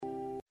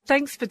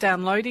Thanks for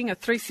downloading a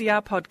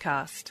 3CR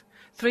podcast.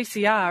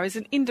 3CR is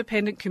an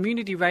independent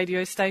community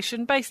radio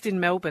station based in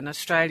Melbourne,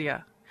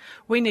 Australia.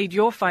 We need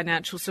your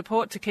financial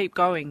support to keep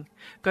going.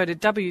 Go to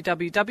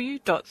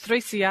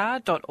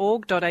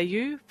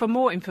www.3cr.org.au for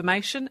more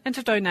information and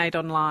to donate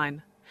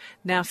online.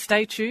 Now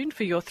stay tuned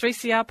for your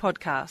 3CR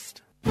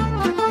podcast.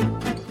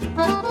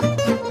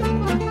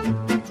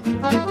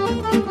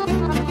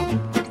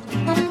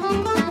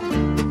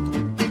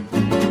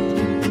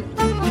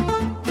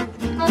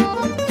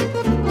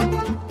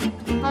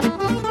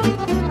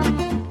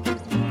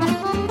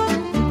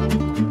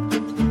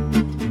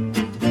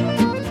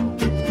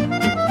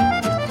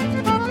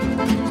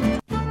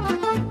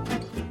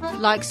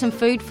 Like some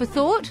food for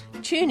thought?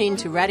 Tune in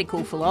to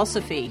Radical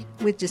Philosophy.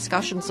 With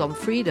discussions on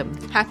freedom,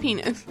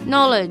 happiness,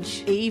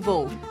 knowledge,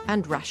 evil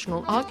and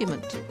rational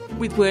argument.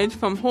 With words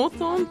from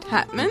Hawthorne,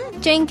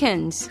 Tatman,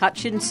 Jenkins,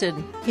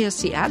 Hutchinson,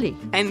 Hirsi Ali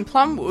and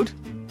Plumwood.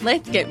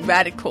 Let's get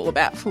radical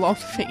about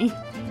philosophy.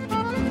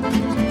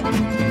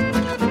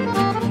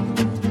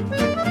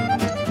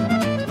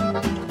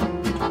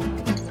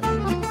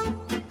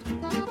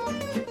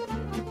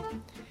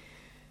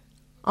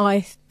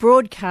 I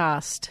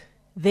broadcast,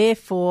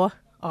 therefore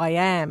I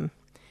am.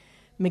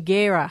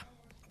 Margera,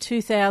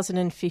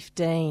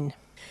 2015.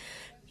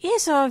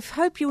 Yes, I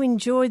hope you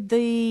enjoyed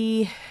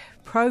the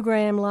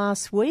program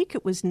last week.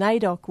 It was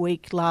NAIDOC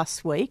week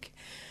last week.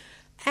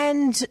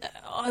 And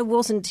I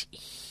wasn't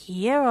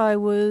here. I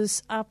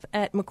was up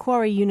at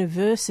Macquarie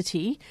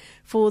University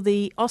for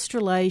the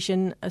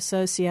Australasian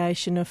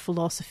Association of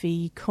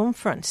Philosophy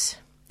conference.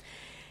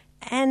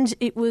 And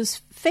it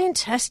was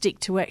fantastic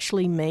to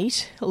actually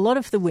meet a lot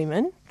of the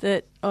women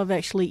that I've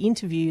actually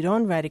interviewed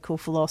on radical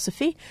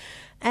philosophy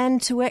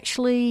and to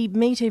actually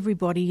meet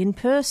everybody in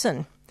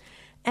person.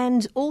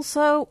 And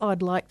also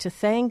I'd like to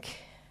thank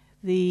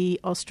the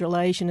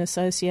Australasian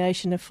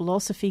Association of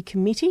Philosophy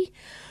Committee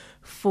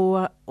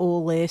for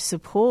all their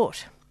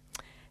support.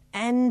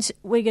 And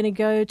we're going to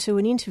go to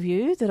an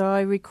interview that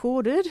I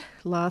recorded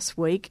last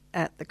week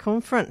at the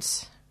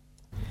conference.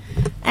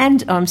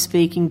 And I'm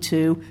speaking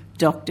to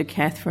Dr.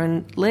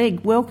 Catherine Legg.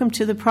 Welcome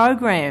to the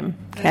program,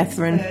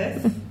 Catherine.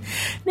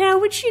 Now,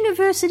 which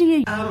university are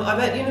you? I'm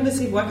at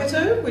University of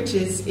Waikato, which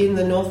is in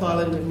the North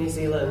Island of New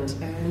Zealand,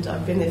 and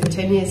I've been there for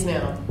 10 years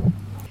now.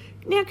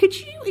 Now, could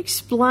you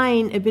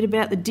explain a bit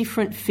about the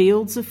different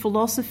fields of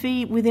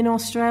philosophy within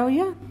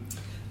Australia?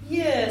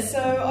 Yeah, so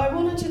I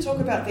wanted to talk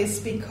about this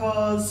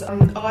because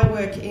I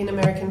work in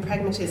American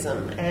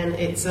pragmatism, and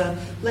it's a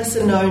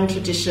lesser-known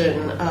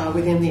tradition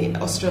within the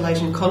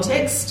Australasian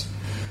context.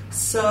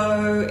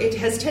 So it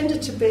has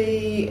tended to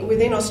be,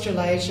 within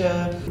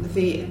Australasia,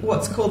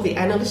 what's called the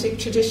analytic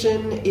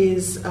tradition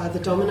is the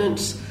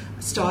dominant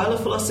style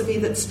of philosophy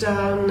that's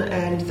done,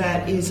 and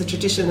that is a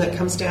tradition that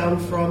comes down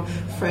from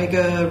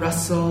Frege,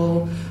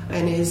 Russell,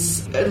 and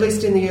is, at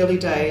least in the early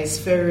days,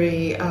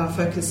 very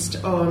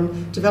focused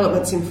on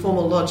developments in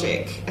formal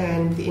logic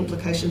and the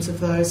implications of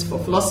those for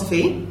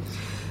philosophy.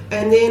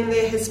 And then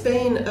there has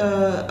been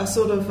a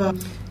sort of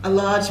a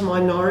large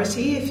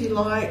minority, if you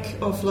like,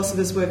 of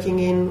philosophers working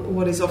in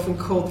what is often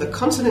called the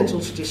continental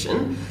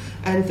tradition.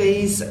 And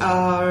these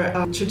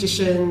are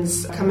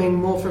traditions coming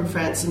more from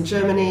France and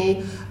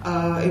Germany.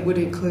 It would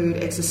include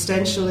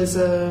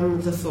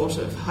existentialism, the thought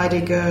of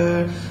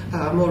Heidegger,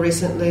 more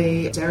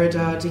recently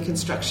Derrida,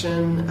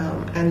 deconstruction,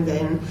 and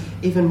then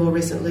even more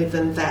recently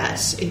than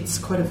that, it's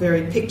quite a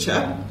varied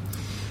picture.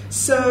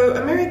 So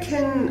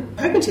American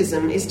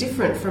pragmatism is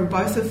different from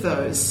both of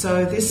those.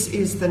 So this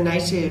is the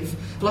native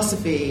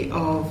philosophy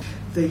of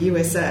the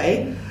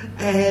USA,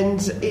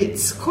 and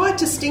it's quite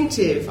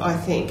distinctive, I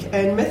think,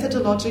 and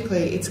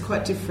methodologically it's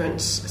quite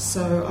different.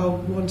 So I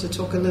want to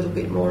talk a little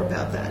bit more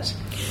about that.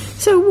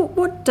 So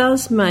what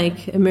does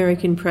make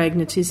American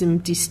pragmatism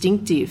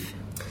distinctive?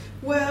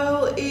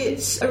 Well,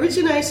 it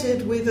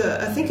originated with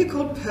a thinker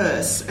called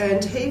Peirce,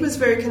 and he was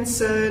very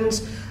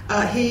concerned.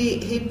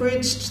 He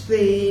bridged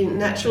the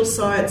natural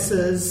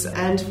sciences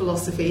and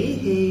philosophy.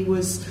 He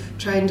was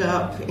trained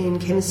up in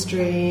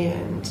chemistry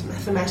and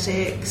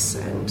mathematics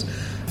and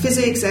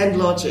physics and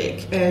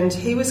logic, and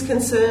he was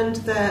concerned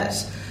that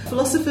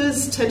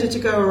philosophers tended to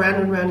go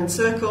around and round in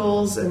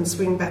circles and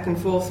swing back and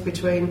forth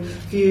between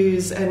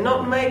views and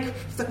not make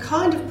the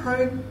kind of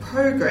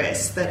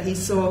progress that he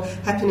saw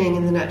happening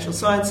in the natural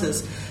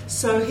sciences.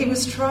 So he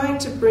was trying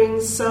to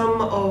bring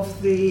some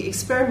of the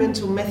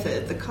experimental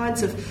method, the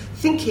kinds of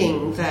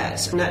thinking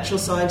that natural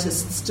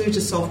scientists do to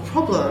solve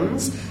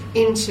problems,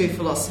 into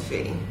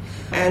philosophy.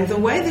 And the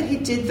way that he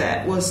did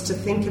that was to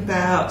think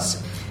about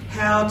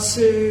how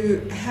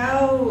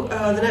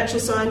the natural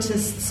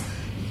scientists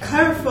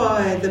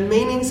clarify the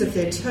meanings of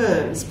their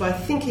terms by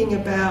thinking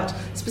about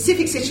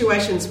specific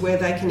situations where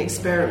they can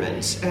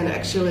experiment and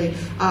actually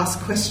ask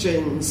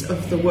questions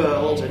of the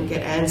world and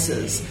get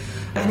answers.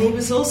 And he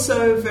was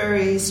also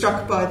very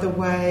struck by the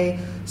way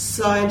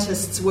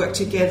scientists work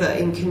together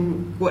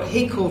in what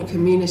he called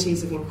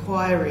communities of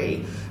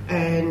inquiry.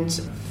 And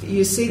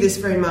you see this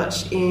very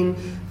much in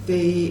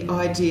the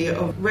idea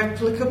of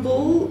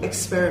replicable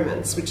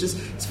experiments, which is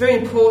it's very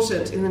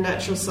important in the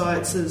natural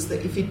sciences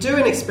that if you do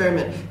an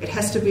experiment, it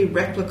has to be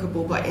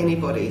replicable by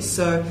anybody.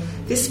 So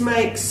this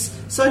makes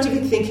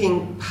scientific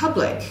thinking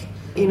public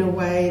in a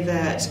way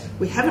that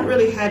we haven't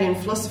really had in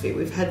philosophy.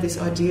 We've had this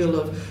ideal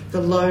of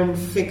the lone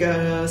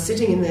figure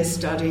sitting in their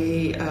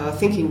study,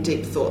 thinking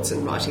deep thoughts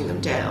and writing them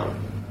down.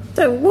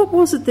 So what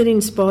was it that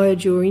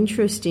inspired your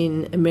interest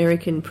in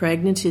American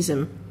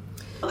pragmatism?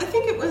 I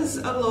think it was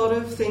a lot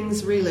of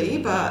things really,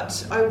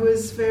 but I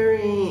was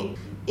very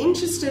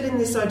interested in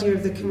this idea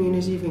of the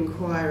community of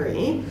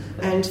inquiry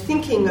and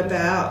thinking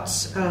about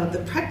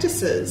the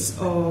practices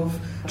of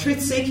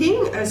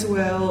truth-seeking as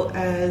well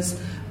as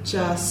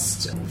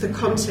just the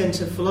content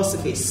of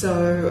philosophy.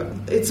 So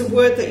it's a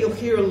word that you'll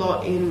hear a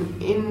lot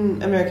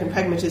in American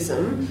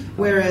pragmatism,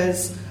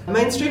 whereas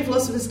mainstream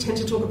philosophers tend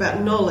to talk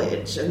about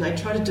knowledge and they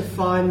try to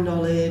define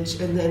knowledge,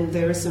 and then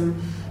there are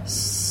some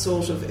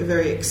sort of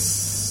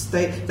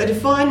they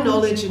define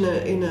knowledge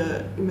in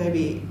a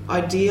maybe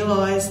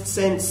idealised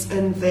sense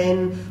and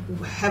then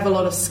have a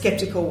lot of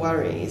sceptical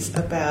worries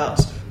about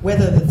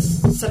whether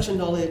such a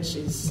knowledge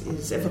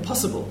is ever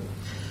possible.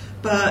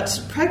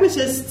 But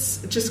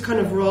pragmatists just kind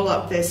of roll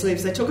up their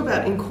sleeves. They talk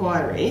about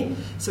inquiry.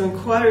 So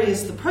inquiry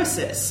is the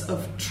process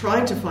of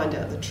trying to find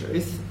out the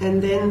truth,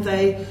 and then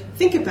they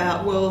think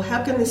about, well,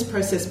 how can this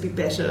process be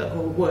better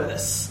or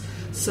worse?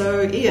 So,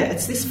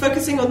 it's this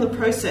focusing on the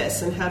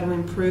process and how to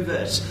improve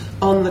it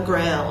on the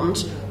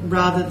ground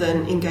rather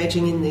than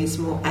engaging in these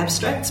more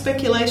abstract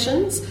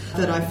speculations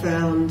that I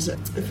found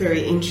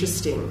very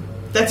interesting.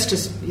 That's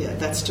just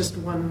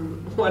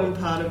one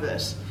part of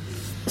it.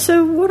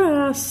 So what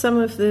are some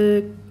of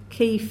the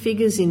key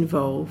figures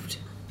involved?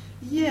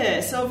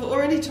 Yes, I've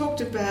already talked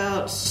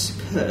about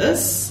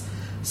Peirce.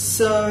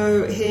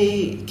 So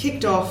he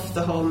kicked off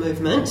the whole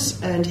movement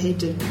and he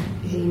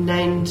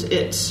named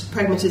it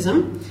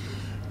pragmatism.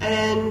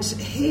 And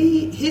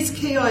his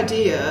key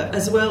idea,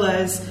 as well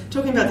as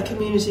talking about the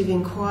community of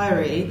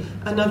inquiry,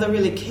 another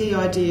really key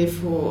idea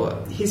for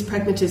his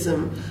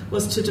pragmatism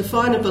was to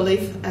define a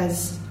belief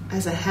as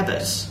a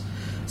habit.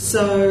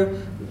 So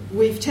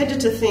we've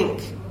tended to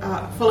think,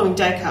 following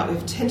Descartes,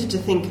 we've tended to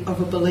think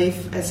of a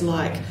belief as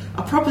like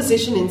a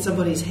proposition in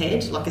somebody's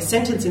head, like a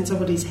sentence in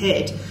somebody's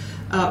head,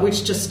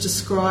 which just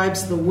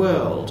describes the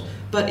world.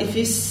 But if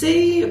you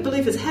see a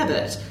belief as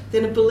habit,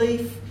 then a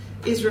belief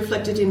is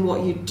reflected in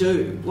what you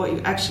do. What you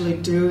actually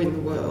do in the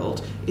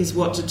world is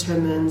what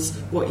determines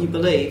what you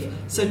believe.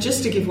 So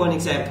just to give one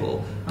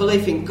example,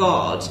 belief in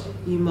God,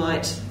 you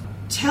might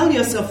tell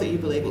yourself that you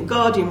believe in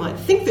God, you might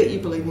think that you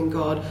believe in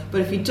God,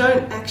 but if you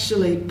don't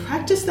actually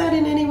practice that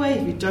in any way,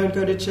 if you don't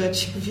go to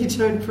church, if you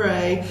don't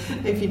pray,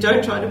 if you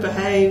don't try to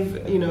behave,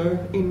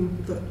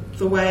 in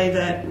the way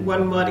that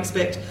one might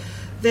expect,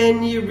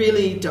 then you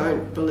really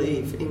don't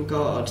believe in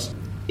God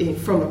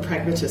from a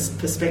pragmatist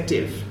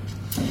perspective.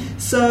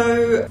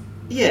 So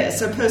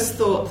Peirce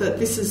thought that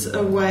this is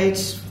a way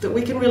that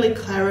we can really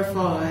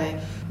clarify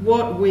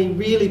what we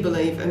really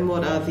believe and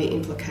what are the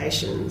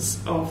implications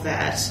of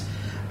that.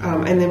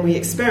 And then we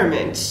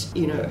experiment,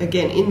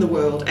 again, in the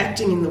world,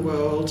 acting in the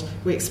world,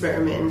 we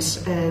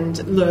experiment and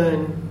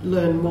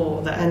learn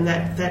more, and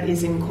that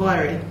is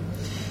inquiry.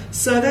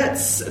 So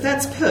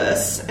that's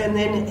Peirce, and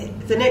then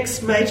the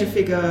next major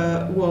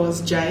figure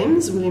was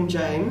William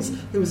James,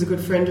 who was a good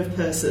friend of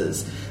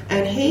Peirce's,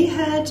 and he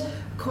had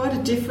quite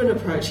a different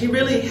approach. He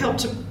really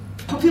helped to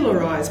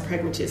popularise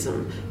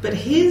pragmatism, but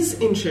his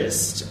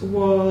interest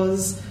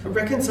was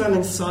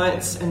reconciling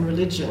science and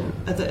religion.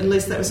 At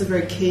least that was a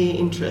very key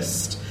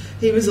interest.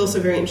 He was also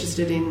very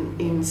interested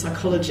in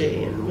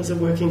psychology and was a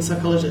working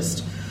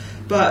psychologist.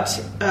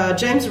 But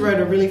James wrote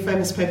a really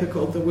famous paper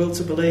called The Will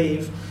to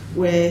Believe,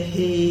 where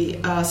he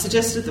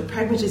suggested that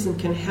pragmatism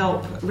can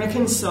help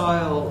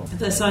reconcile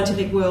the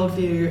scientific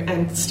worldview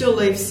and still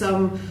leave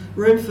some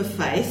room for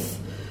faith,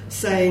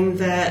 saying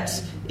that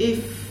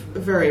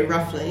very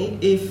roughly,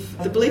 if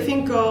the belief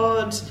in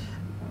God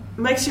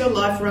makes your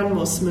life run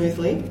more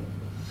smoothly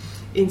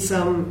in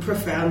some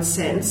profound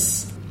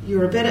sense,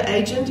 you're a better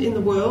agent in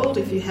the world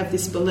if you have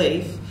this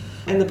belief,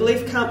 and the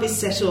belief can't be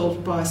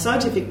settled by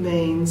scientific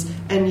means,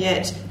 and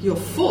yet you're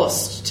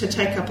forced to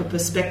take up a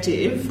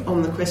perspective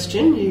on the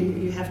question.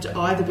 You have to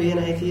either be an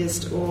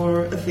atheist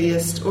or a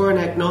theist or an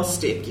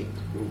agnostic.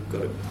 You've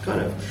got to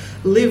kind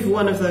of live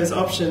one of those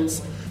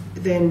options.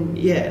 Then,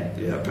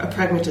 a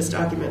pragmatist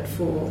argument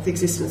for the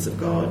existence of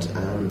God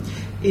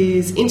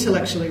is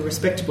intellectually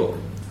respectable.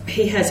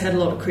 He has had a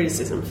lot of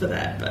criticism for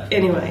that, but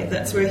anyway,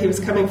 that's where he was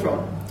coming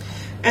from.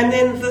 And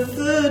then the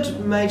third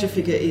major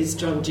figure is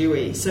John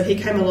Dewey. So he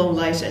came along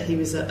later. He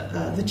was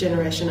the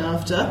generation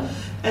after.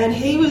 And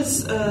he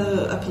was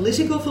a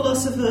political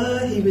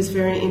philosopher. He was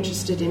very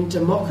interested in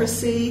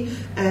democracy.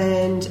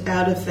 And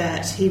out of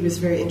that, he was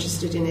very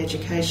interested in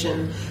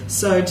education.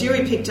 So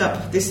Dewey picked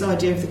up this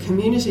idea of the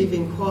community of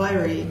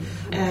inquiry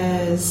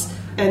as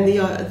And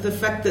the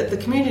fact that the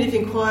Community of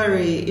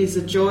Inquiry is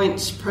a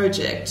joint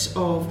project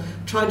of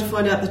trying to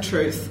find out the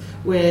truth,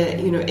 where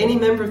any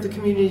member of the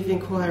Community of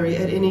Inquiry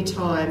at any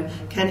time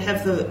can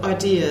have the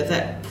idea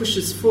that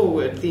pushes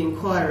forward the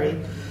inquiry.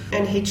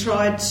 And he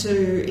tried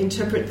to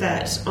interpret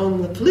that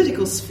on the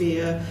political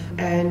sphere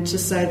and to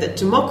say that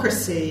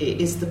democracy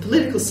is the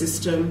political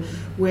system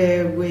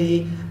where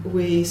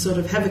we sort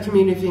of have a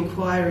community of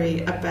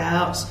inquiry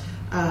about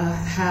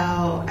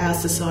how our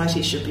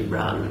society should be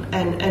run.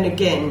 And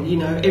again,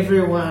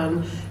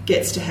 everyone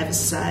gets to have a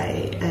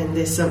say, and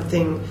there's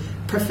something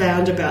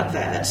profound about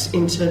that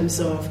in terms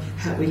of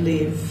how we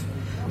live.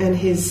 And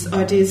his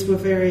ideas were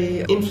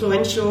very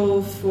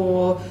influential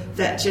for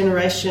that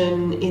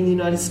generation in the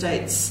United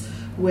States,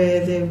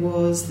 where there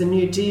was the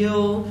New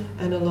Deal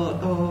and a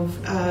lot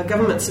of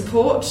government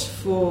support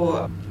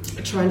for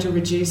trying to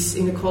reduce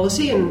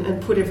inequality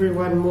and put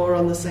everyone more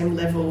on the same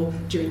level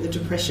during the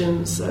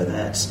Depression,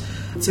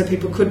 so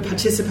people could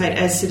participate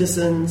as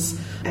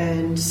citizens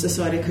and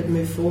society could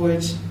move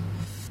forward.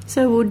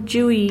 So would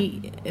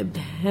Dewey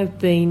have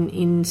been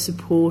in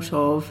support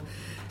of,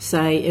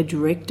 say, a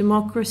direct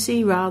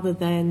democracy rather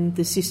than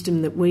the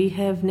system that we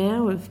have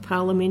now of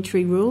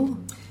parliamentary rule?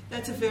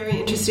 That's a very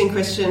interesting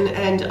question,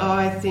 and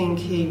I think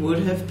he would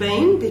have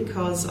been,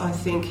 because I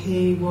think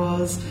he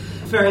was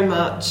very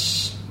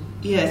much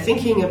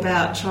thinking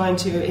about trying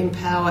to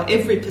empower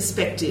every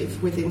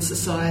perspective within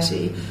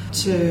society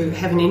to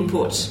have an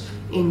input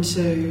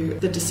into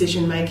the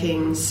decision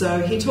making. So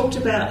he talked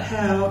about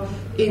how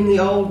in the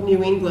old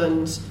New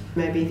England,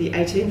 maybe the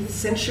 18th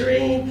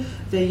century,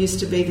 there used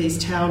to be these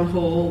town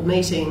hall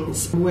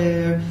meetings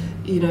where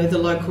the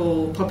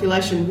local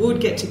population would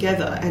get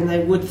together and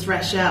they would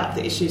thrash out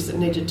the issues that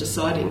needed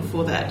deciding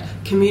for that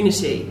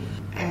community.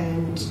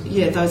 And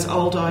those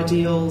old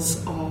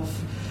ideals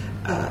of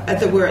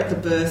that were at the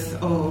birth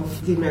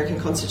of the American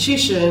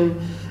Constitution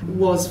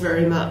was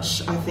very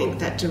much, I think,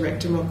 that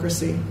direct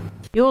democracy.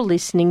 You're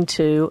listening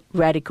to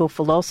Radical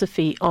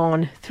Philosophy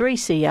on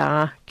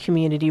 3CR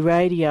Community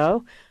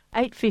Radio,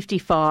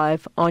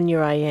 855 on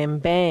your AM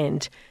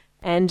band.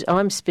 And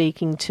I'm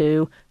speaking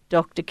to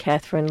Dr.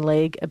 Catherine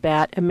Legg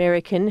about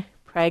American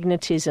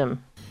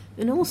pragmatism.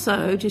 And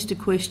also just a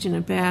question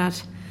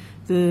about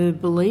the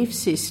belief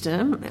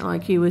system.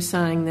 Like you were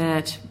saying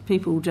that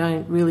people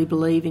don't really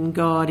believe in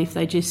God if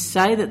they just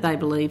say that they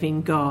believe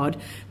in God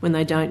when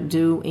they don't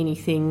do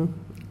anything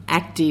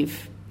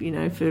active,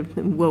 for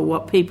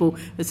what people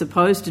are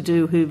supposed to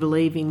do who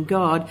believe in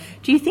God.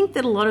 Do you think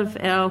that a lot of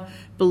our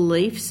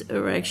beliefs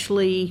are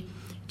actually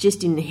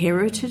just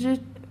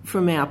inherited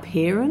from our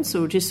parents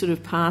or just sort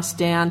of passed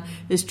down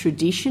as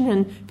tradition,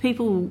 and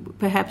people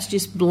perhaps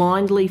just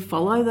blindly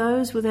follow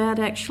those without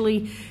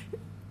actually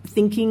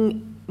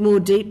thinking more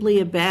deeply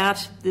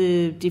about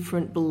the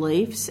different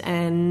beliefs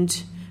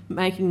and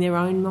making their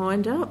own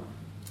mind up?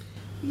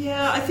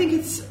 Yeah, I think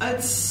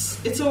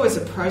it's always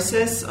a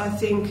process, I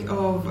think,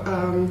 of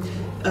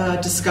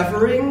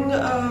discovering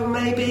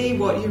maybe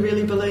what you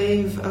really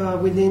believe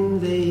within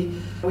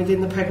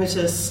the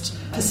pragmatist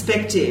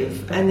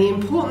perspective. And the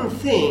important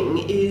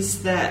thing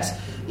is that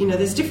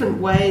there's different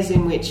ways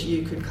in which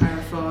you could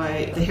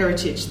clarify the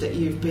heritage that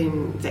you've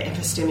been, the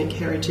epistemic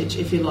heritage,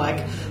 if you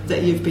like,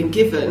 that you've been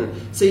given.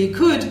 So you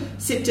could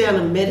sit down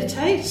and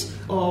meditate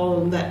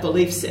on that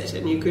belief set,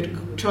 and you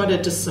could try to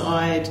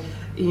decide,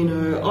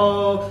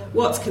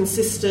 what's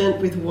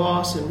consistent with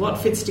what and what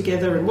fits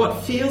together and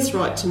what feels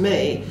right to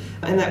me.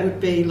 And that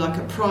would be like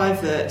a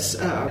private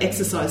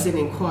exercise in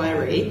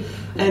inquiry.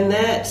 And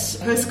that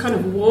Hurst kind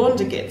of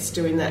warned against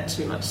doing that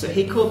too much. So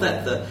he called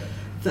that the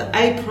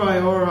a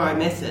priori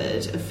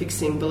method of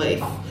fixing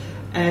belief.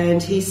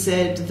 And he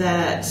said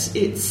that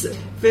it's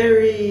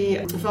very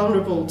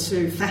vulnerable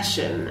to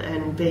fashion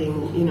and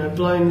being,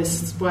 blown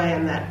this way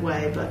and that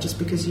way, but just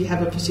because you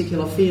have a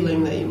particular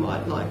feeling that you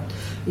might like,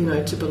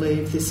 to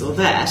believe this or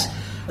that.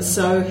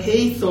 So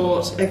he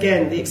thought,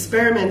 again, the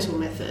experimental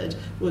method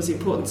was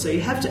important. So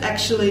you have to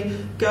actually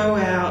go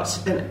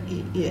out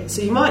and,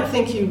 so you might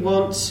think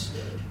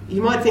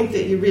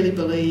that you really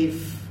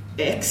believe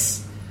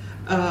X,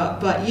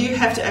 but you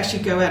have to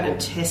actually go out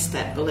and test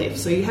that belief.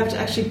 So you have to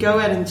actually go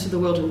out into the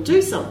world and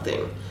do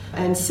something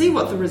and see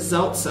what the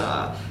results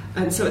are.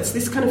 And so it's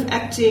this kind of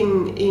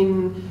acting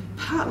in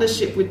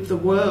partnership with the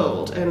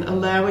world and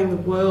allowing the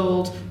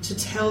world to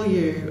tell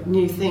you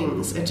new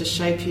things and to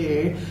shape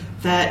you.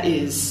 That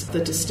is the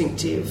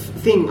distinctive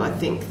thing, I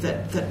think,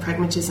 that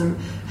pragmatism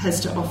has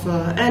to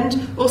offer.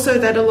 And also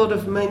that a lot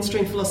of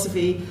mainstream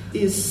philosophy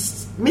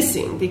is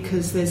missing,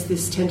 because there's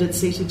this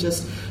tendency to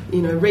just,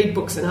 read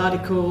books and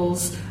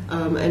articles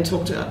and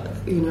talk to,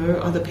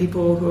 other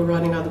people who are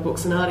writing other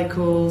books and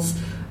articles,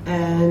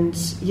 and,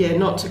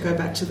 not to go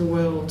back to the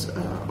world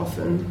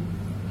often.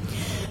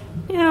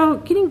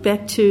 Getting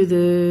back to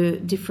the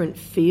different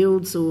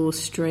fields or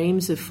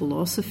streams of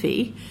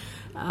philosophy,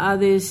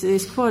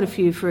 There's quite a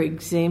few. For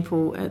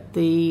example, at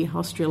the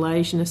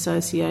Australasian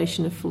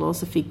Association of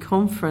Philosophy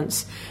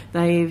conference,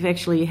 they've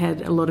actually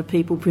had a lot of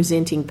people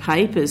presenting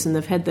papers, and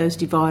they've had those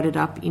divided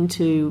up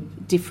into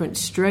different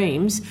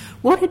streams.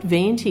 What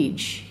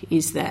advantage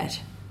is that?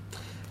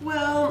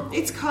 Well,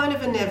 it's kind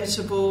of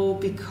inevitable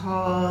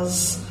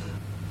because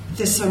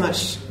there's so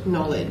much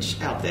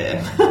knowledge out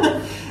there.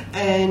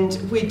 And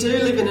we do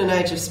live in an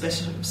age of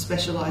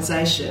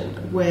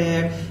specialisation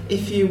where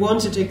if you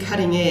want to do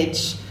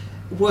cutting-edge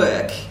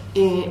work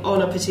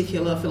on a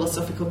particular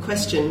philosophical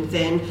question,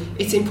 then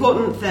it's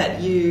important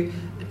that you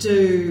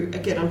do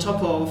get on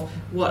top of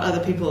what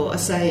other people are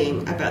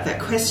saying about that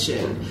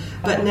question.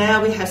 But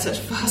now we have such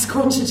vast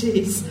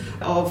quantities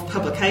of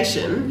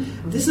publication.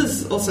 This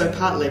is also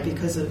partly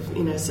because of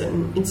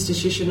certain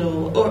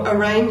institutional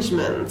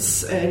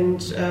arrangements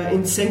and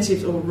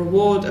incentives or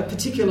a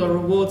particular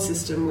reward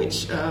system,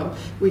 which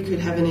we could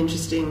have an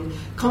interesting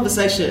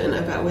conversation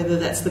about whether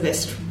that's the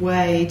best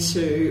way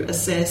to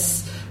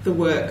assess the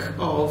work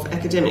of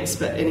academics.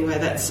 But anyway,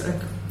 that's a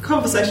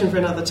conversation for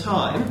another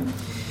time.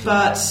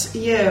 But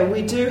yeah,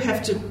 we do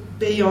have to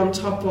be on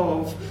top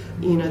of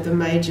the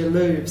major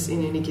moves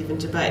in any given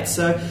debate.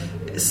 So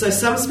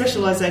some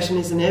specialisation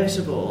is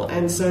inevitable,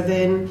 and so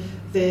then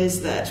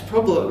there's that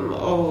problem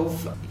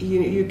of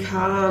you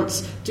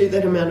can't do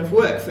that amount of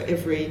work for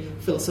every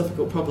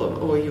philosophical problem,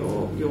 or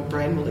your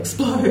brain will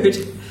explode.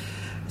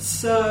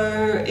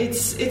 So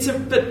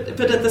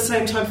but at the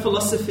same time,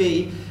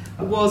 philosophy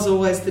was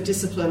always the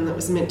discipline that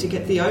was meant to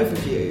get the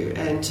overview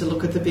and to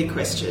look at the big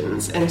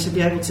questions and to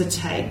be able to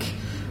take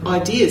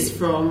ideas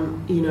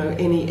from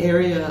any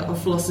area of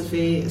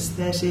philosophy,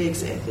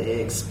 aesthetics,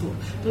 ethics,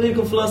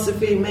 political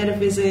philosophy,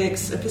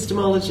 metaphysics,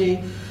 epistemology,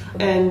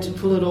 and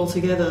pull it all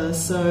together.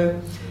 So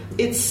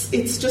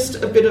it's just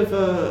a bit of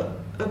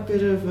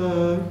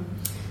a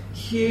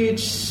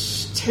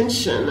huge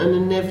tension, an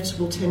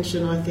inevitable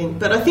tension, I think.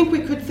 But I think we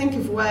could think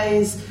of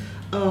ways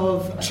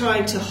of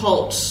trying to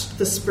halt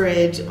the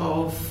spread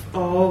of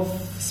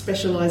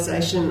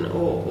specialisation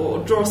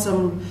or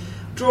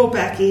draw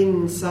back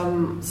in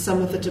some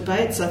of the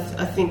debates.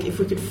 I think if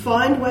we could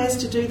find ways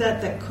to do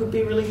that, that could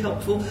be really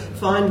helpful.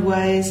 Find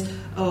ways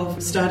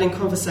of starting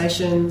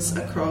conversations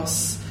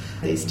across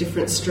these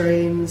different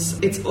streams.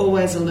 It's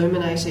always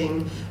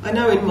illuminating. I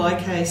know in my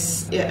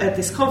case, at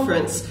this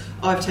conference,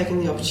 I've taken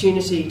the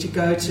opportunity to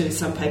go to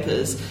some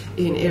papers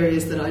in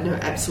areas that I know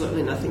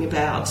absolutely nothing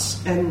about,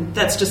 and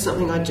that's just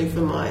something I do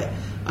for my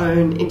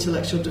own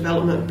intellectual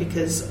development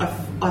because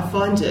I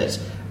find it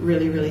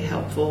really, really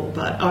helpful.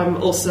 But I'm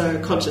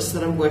also conscious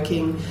that I'm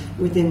working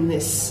within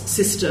this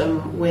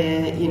system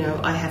where,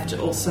 I have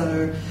to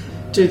also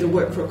do the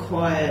work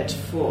required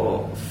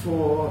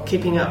for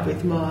keeping up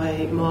with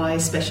my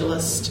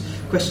specialist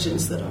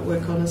questions that I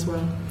work on as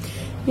well.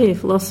 Yeah,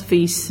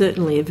 philosophy is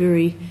certainly a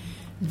very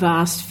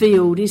vast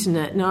field, isn't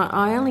it? And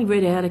I only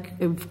read out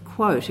a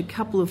quote a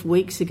couple of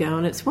weeks ago,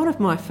 and it's one of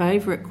my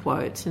favourite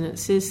quotes, and it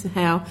says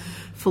how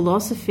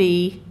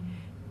philosophy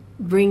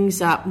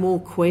brings up more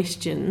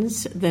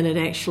questions than it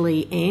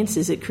actually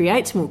answers. It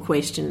creates more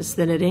questions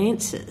than it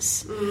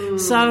answers.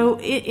 So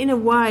in a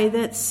way,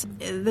 that's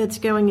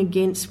going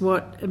against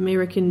what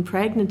American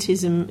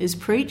pragmatism is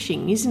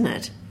preaching, isn't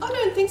it? I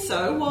don't think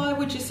so. Why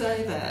would you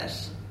say that?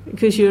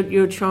 Because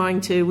you're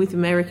trying to, with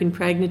American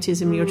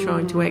pragmatism, you're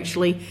trying to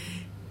actually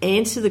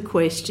answer the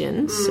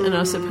questions, and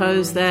I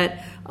suppose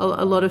that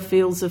a lot of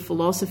fields of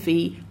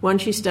philosophy,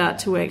 once you start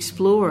to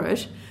explore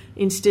it,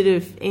 instead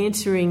of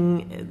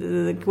answering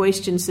the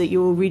questions that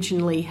you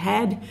originally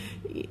had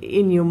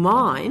in your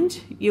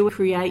mind, you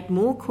create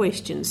more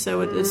questions.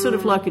 So it's sort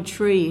of like a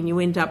tree, and you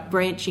end up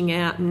branching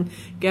out and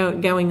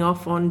going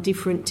off on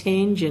different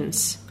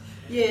tangents.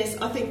 Yes,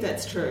 I think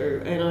that's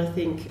true, and I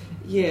think,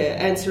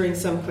 answering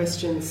some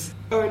questions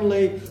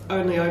only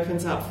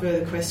opens up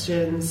further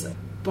questions.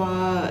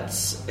 But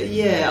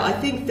I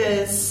think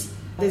there's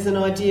an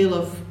ideal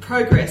of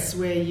progress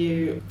where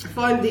you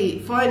find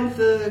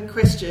the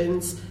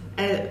questions,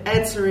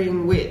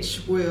 answering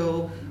which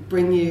will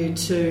bring you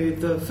to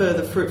the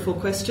further fruitful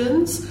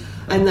questions,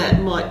 and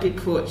that might be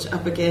put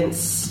up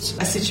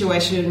against a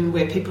situation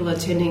where people are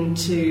tending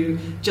to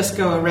just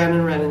go around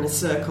and around in a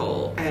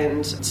circle,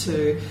 and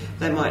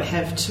there might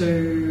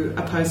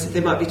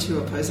be two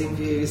opposing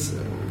views,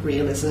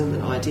 realism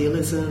and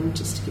idealism,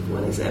 just to give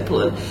one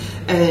example,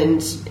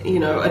 and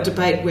a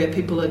debate where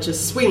people are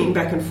just swinging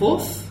back and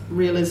forth,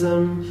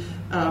 realism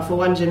for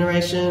one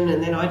generation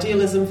and then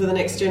idealism for the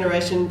next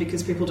generation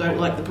because people don't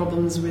like the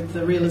problems with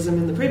the realism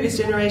in the previous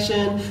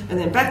generation, and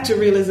then back to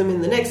realism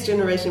in the next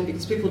generation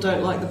because people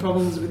don't like the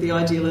problems with the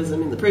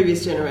idealism in the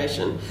previous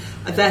generation.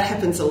 That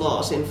happens a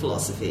lot in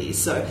philosophy.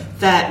 So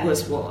that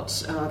was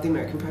what the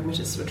American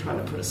pragmatists were trying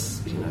to put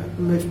us,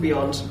 move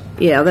beyond.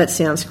 Yeah, that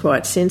sounds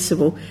quite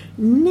sensible.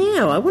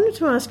 Now, I wanted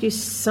to ask you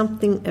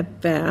something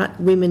about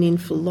women in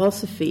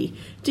philosophy.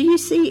 Do you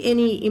see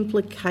any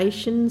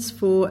implications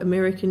for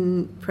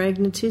American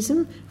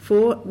pragmatism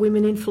for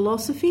women in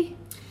philosophy?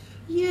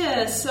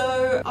 Yeah,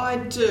 so I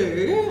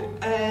do,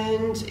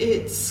 and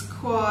it's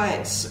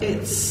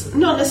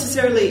not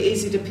necessarily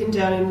easy to pin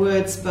down in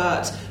words,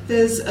 but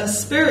there's a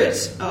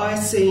spirit I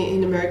see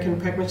in American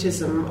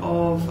pragmatism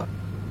of,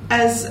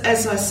 as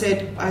I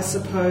said, I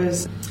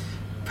suppose,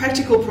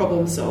 practical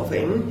problem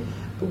solving,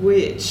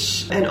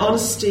 and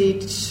honesty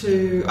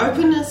to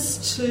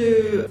openness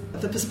to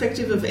the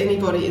perspective of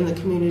anybody in the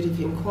community of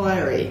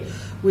inquiry,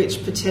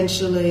 which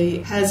potentially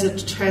has a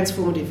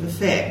transformative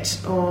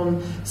effect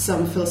on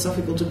some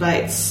philosophical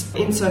debates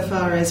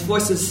insofar as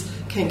voices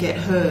can get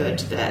heard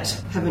that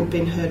haven't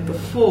been heard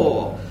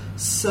before.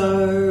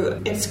 So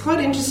it's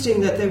quite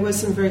interesting that there were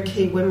some very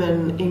key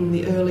women in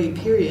the early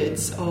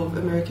periods of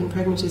American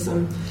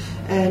pragmatism.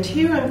 And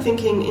here I'm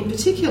thinking in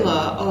particular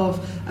of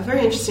a very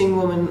interesting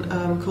woman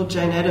called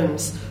Jane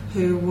Addams,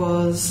 who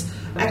was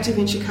active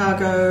in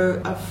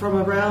Chicago from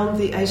around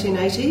the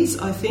 1880s,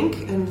 I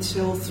think,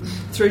 until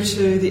through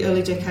to the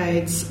early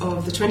decades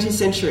of the 20th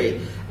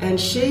century. And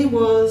she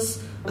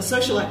was a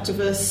social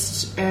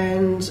activist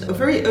and a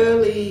very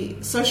early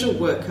social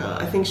worker.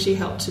 I think she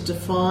helped to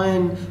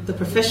define the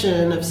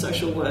profession of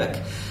social work.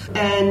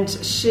 And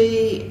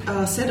she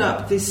set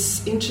up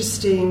this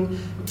interesting,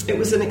 it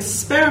was an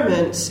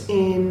experiment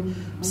in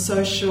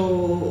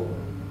social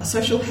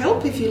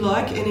help, if you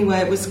like. Anyway,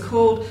 it was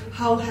called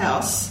Hull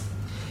House.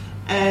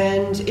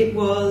 And it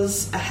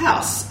was a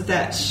household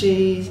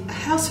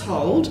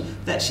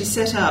that she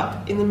set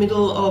up in the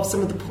middle of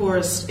some of the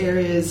poorest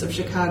areas of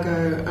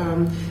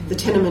Chicago, the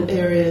tenement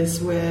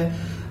areas where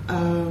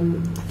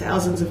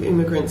thousands of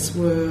immigrants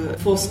were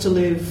forced to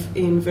live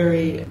in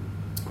very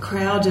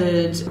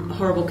crowded,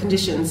 horrible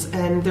conditions,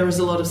 and there was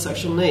a lot of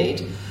social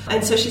need.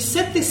 And so she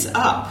set this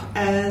up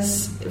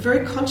as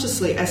very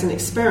consciously as an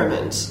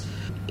experiment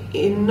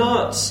in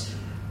not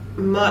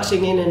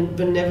marching in and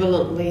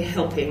benevolently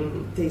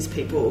helping these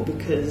people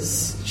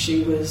because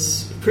she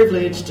was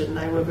privileged and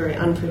they were very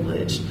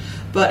unprivileged,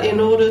 but in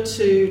order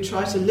to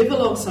try to live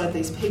alongside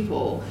these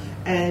people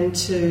and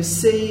to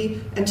see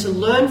and to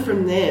learn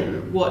from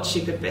them what she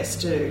could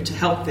best do to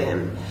help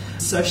them.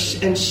 So,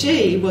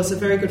 she was a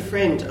very good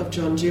friend of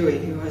John Dewey,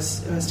 who I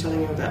was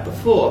telling you about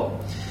before,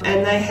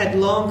 and they had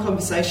long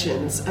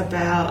conversations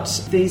about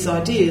these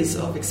ideas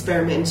of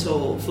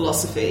experimental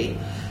philosophy.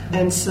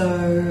 And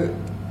so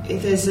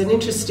there's an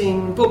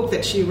interesting book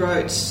that she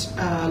wrote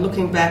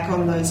looking back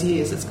on those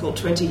years. It's called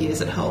 20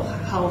 Years at Hull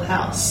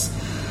House.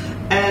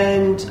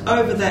 And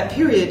over that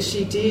period,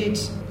 she did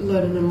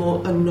learn an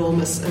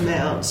enormous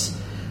amount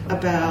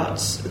about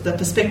the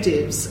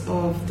perspectives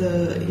of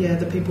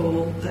the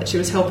people that she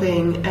was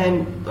helping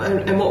and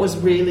what was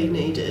really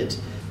needed.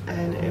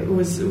 And it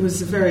was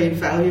a very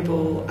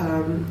valuable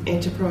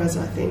enterprise,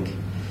 I think.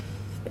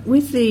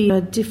 With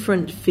the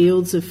different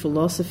fields of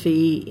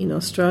philosophy in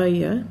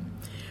Australia,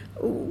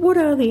 what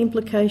are the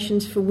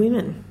implications for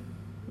women?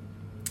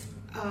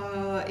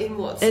 In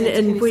what sense?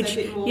 And which,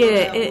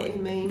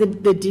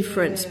 the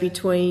difference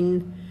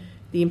between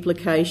the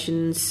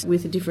implications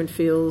with the different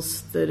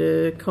fields that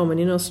are common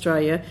in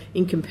Australia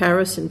in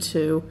comparison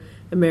to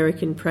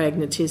American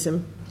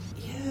pragmatism.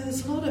 Yeah,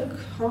 there's a lot of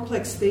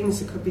complex things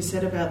that could be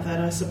said about that,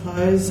 I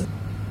suppose.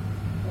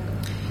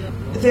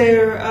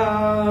 There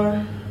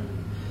are,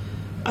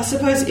 I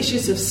suppose,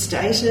 issues of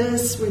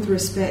status with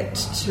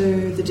respect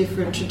to the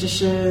different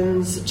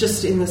traditions,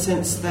 just in the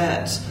sense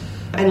that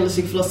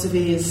analytic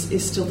philosophy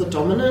is still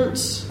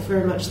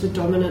very much the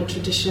dominant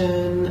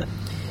tradition.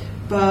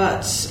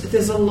 But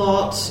there's a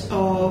lot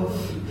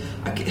of,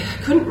 I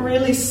couldn't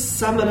really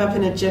sum it up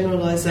in a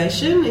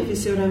generalisation, if you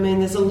see what I mean.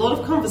 There's a lot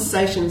of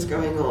conversations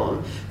going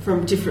on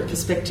from different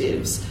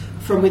perspectives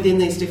from within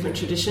these different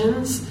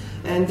traditions.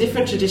 And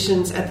different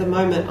traditions at the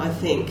moment, I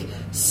think,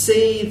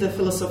 see the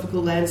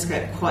philosophical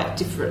landscape quite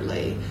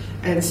differently.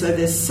 And so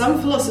there's some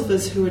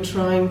philosophers who are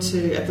trying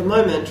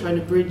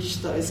to bridge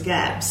those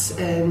gaps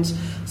and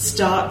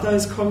start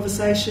those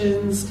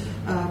conversations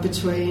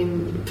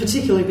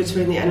particularly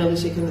between the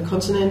analytic and the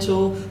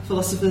continental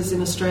philosophers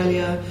in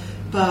Australia.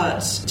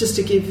 But just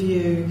to give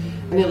you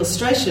an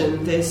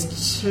illustration,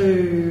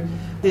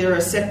 there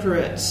are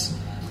separate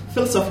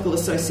philosophical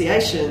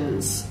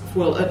associations.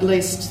 Well, at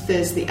least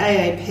there's the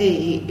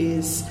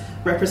AAP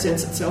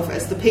represents itself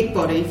as the peak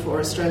body for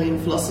Australian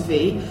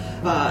philosophy,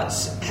 but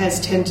has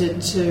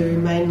tended to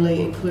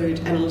mainly include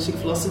analytic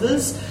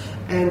philosophers.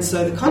 And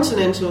so the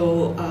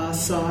continental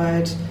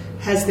side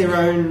has their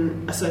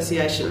own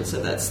association,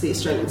 so that's the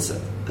Australian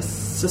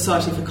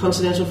Society for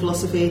Continental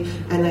Philosophy,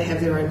 and they have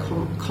their own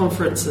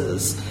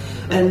conferences.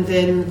 And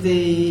then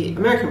the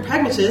American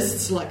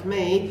pragmatists, like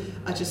me,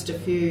 are just a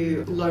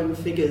few lone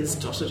figures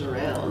dotted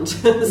around.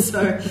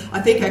 So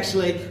I think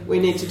actually we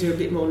need to do a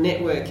bit more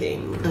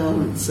networking.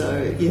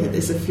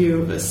 There's a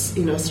few of us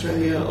in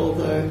Australia,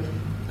 although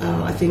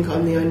I think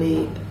I'm the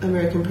only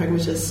American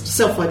pragmatist,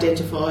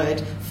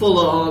 self-identified,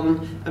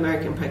 full-on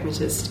American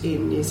pragmatist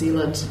in New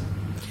Zealand.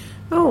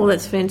 Oh, well,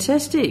 that's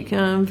fantastic.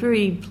 I'm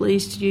very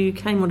pleased you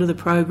came onto the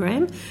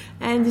program,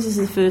 and this is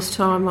the first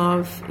time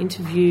I've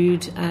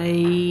interviewed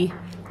a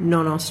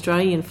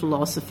non-Australian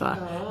philosopher.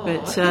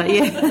 But,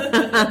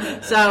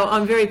 yeah. So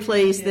I'm very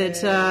pleased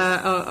that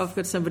I've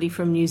got somebody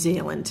from New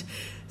Zealand.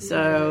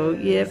 So,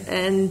 yeah,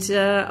 and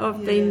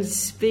I've been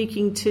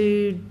speaking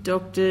to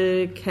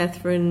Dr.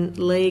 Catherine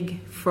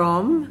Legg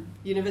from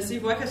University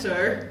of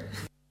Waikato.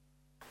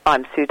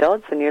 I'm Sue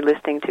Dodds, and you're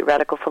listening to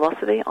Radical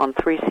Philosophy on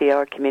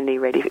 3CR Community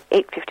Radio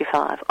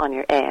 855 on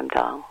your AM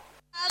dial.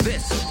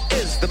 This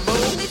is the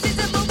move. This is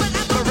the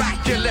movement.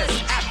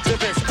 Miraculous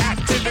activist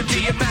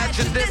activity.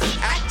 Imagine this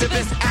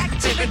activist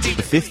activity.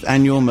 The 5th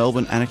Annual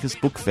Melbourne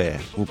Anarchist Book Fair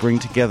will bring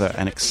together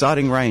an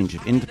exciting range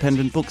of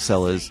independent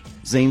booksellers,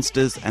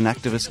 zinesters and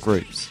activist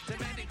groups.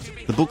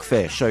 The book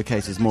fair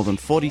showcases more than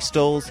 40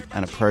 stalls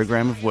and a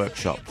program of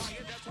workshops.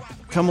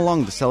 Come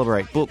along to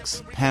celebrate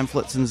books,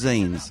 pamphlets and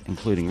zines,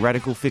 including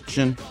radical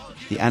fiction,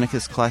 the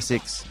anarchist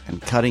classics,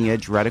 and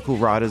cutting-edge radical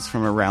writers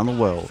from around the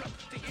world.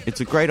 It's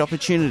a great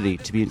opportunity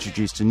to be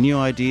introduced to new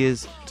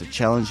ideas, to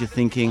challenge your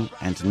thinking,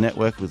 and to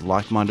network with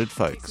like-minded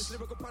folks.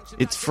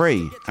 It's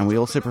free, and we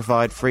also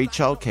provide free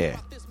childcare.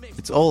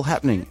 It's all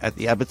happening at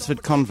the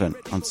Abbotsford Convent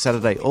on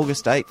Saturday,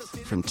 August 8th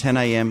from 10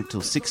 a.m.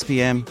 till 6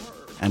 p.m,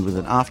 and with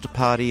an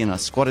after-party in a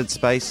squatted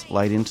space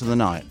late into the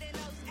night.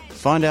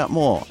 Find out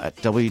more at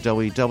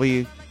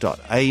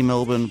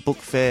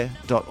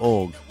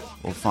www.amelbournebookfair.org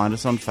or find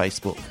us on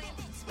Facebook.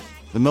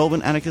 The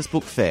Melbourne Anarchist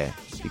Book Fair,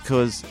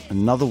 because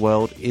another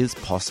world is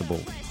possible.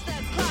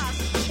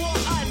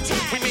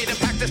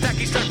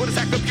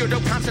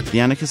 The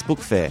Anarchist Book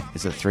Fair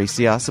is a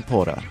 3CR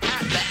supporter.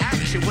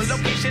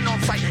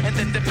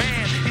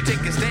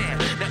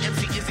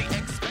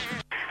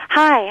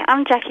 Hi,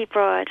 I'm Jackie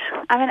Broad.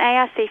 I'm an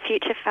ARC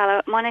Future Fellow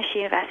at Monash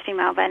University,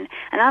 Melbourne,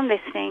 and I'm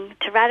listening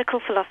to Radical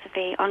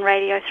Philosophy on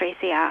Radio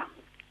 3CR.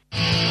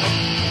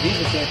 Is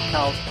a death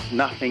cult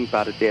nothing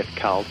but a death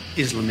cult?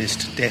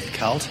 Islamist death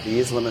cult. The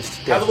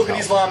Islamist death cult. Have a look at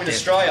Islam in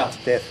Australia.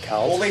 Death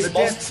cult. All these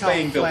mosques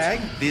being built.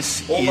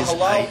 This all is the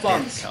halal a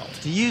funds. Death cult.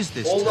 To use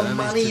this all term the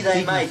money is to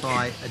they make.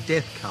 dignify a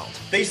death cult.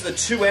 These are the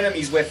two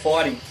enemies we're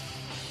fighting.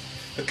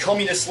 The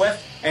communist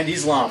left and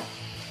Islam.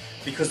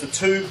 Because the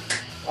two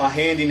are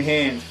hand in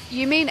hand.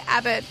 You mean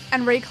Abbott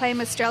and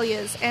Reclaim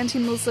Australia's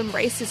anti-Muslim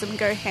racism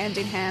go hand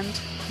in hand?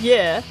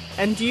 Yeah,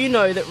 and do you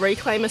know that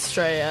Reclaim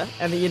Australia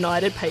and the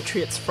United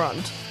Patriots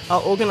Front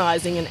are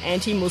organising an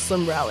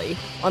anti-Muslim rally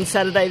on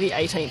Saturday the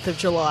 18th of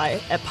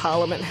July at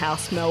Parliament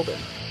House, Melbourne.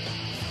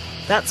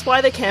 That's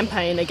why the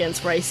Campaign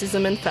Against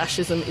Racism and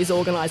Fascism is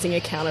organising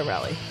a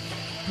counter-rally.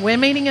 We're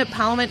meeting at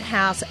Parliament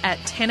House at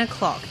 10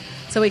 o'clock,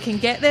 so we can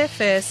get there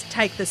first,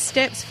 take the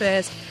steps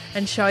first,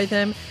 and show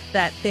them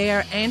that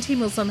their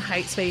anti-Muslim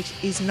hate speech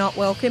is not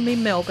welcome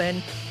in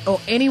Melbourne or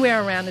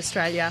anywhere around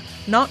Australia.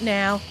 Not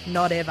now,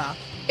 not ever.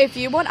 If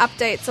you want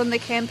updates on the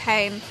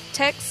campaign,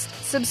 text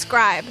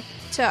subscribe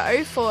to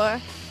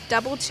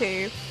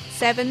 0422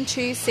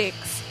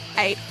 726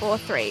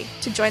 843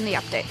 to join the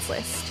updates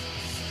list.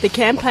 The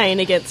Campaign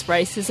Against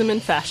Racism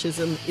and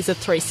Fascism is a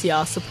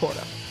 3CR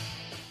supporter.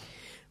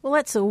 Well,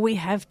 that's all we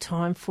have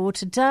time for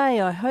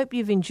today. I hope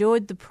you've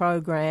enjoyed the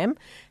program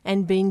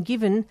and been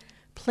given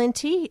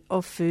plenty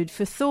of food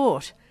for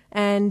thought.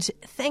 And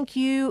thank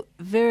you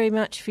very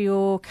much for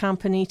your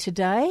company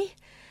today.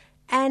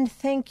 And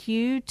thank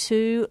you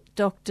to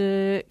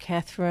Dr.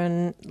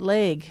 Catherine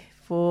Legg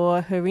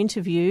for her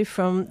interview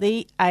from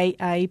the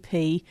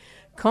AAP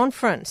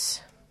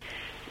conference.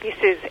 This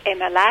is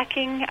Emma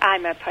Larking.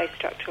 I'm a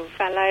postdoctoral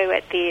fellow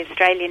at the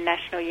Australian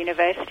National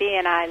University,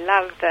 and I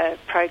love the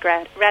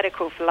program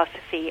Radical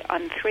Philosophy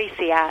on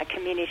 3CR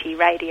Community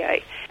Radio,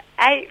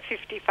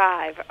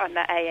 8:55 on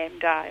the AM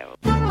dial.